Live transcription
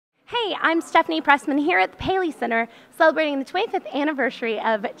Hey, I'm Stephanie Pressman here at the Paley Center celebrating the 25th anniversary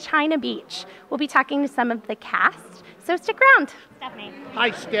of China Beach. We'll be talking to some of the cast, so stick around. Stephanie. Hi,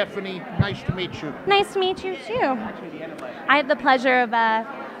 Stephanie. Nice to meet you. Nice to meet you, too. I had the pleasure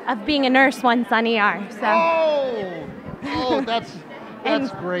of being a nurse once on ER. So.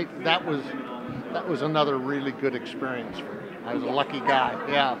 That's great. That was another really good experience for me. I was a lucky guy,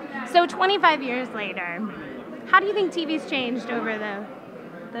 yeah. So 25 years later, how do you think TV's changed over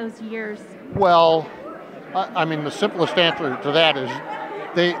those years? Well, I mean, the simplest answer to that is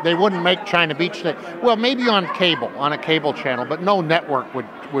they wouldn't make China Beach today. Well, maybe on a cable channel, but no network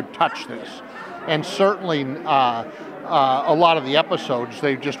would touch this. And certainly a lot of the episodes,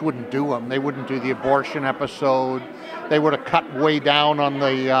 they just wouldn't do them. They wouldn't do the abortion episode. They would have cut way down on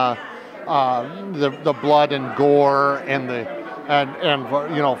the blood and gore and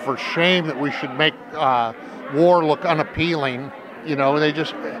for shame that we should make war look unappealing. You know, it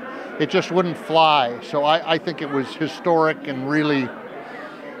just wouldn't fly. So I think it was historic and really,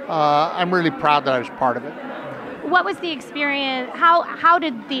 I'm really proud that I was part of it. What was the experience? How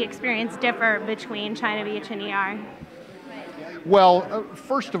did the experience differ between China Beach and ER? Well,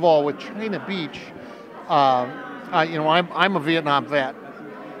 first of all, with China Beach, I'm a Vietnam vet,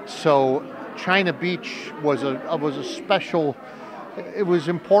 so China Beach was a special. It was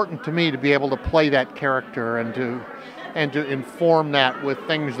important to me to be able to play that character and to inform that with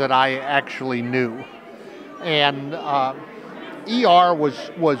things that I actually knew. And ER was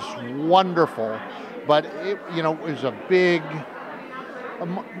wonderful, but it was a big,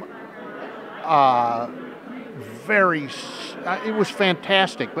 it was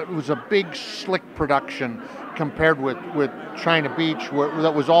fantastic, but it was a big, slick production compared with China Beach,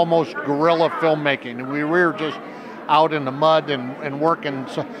 that was almost guerrilla filmmaking, and we were just out in the mud and working.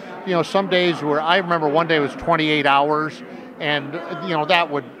 So, some days I remember one day was 28 hours, and that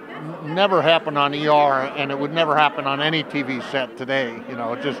would never happen on ER, and it would never happen on any TV set today.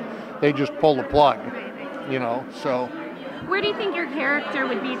 They just pull the plug. So. Where do you think your character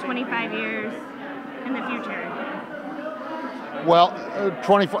would be 25 years in the future? Well,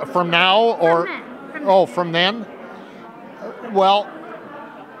 25 from now or from then? Well,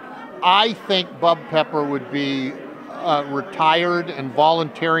 I think Bub Pepper would be retired and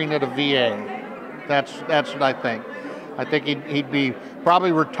volunteering at a VA. That's what I think. I think he'd be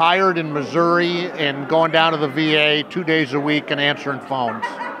probably retired in Missouri and going down to the VA 2 days a week and answering phones.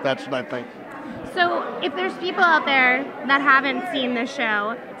 That's what I think. So if there's people out there that haven't seen this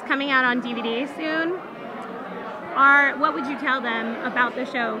show, it's coming out on DVD soon, what would you tell them about the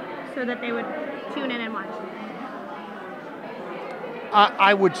show so that they would tune in and watch?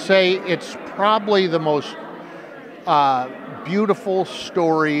 I would say it's probably the most beautiful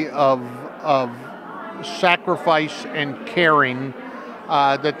story of sacrifice and caring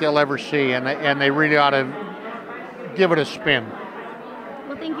that they'll ever see, and they really ought to give it a spin.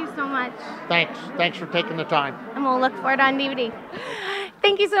 Well, thank you so much. Thanks for taking the time. And we'll look for it on DVD.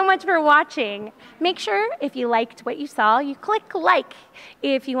 Thank you so much for watching. Make sure if you liked what you saw, you click like.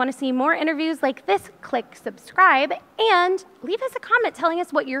 If you want to see more interviews like this, click subscribe and leave us a comment telling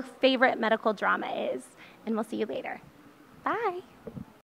us what your favorite medical drama is. And we'll see you later. Bye.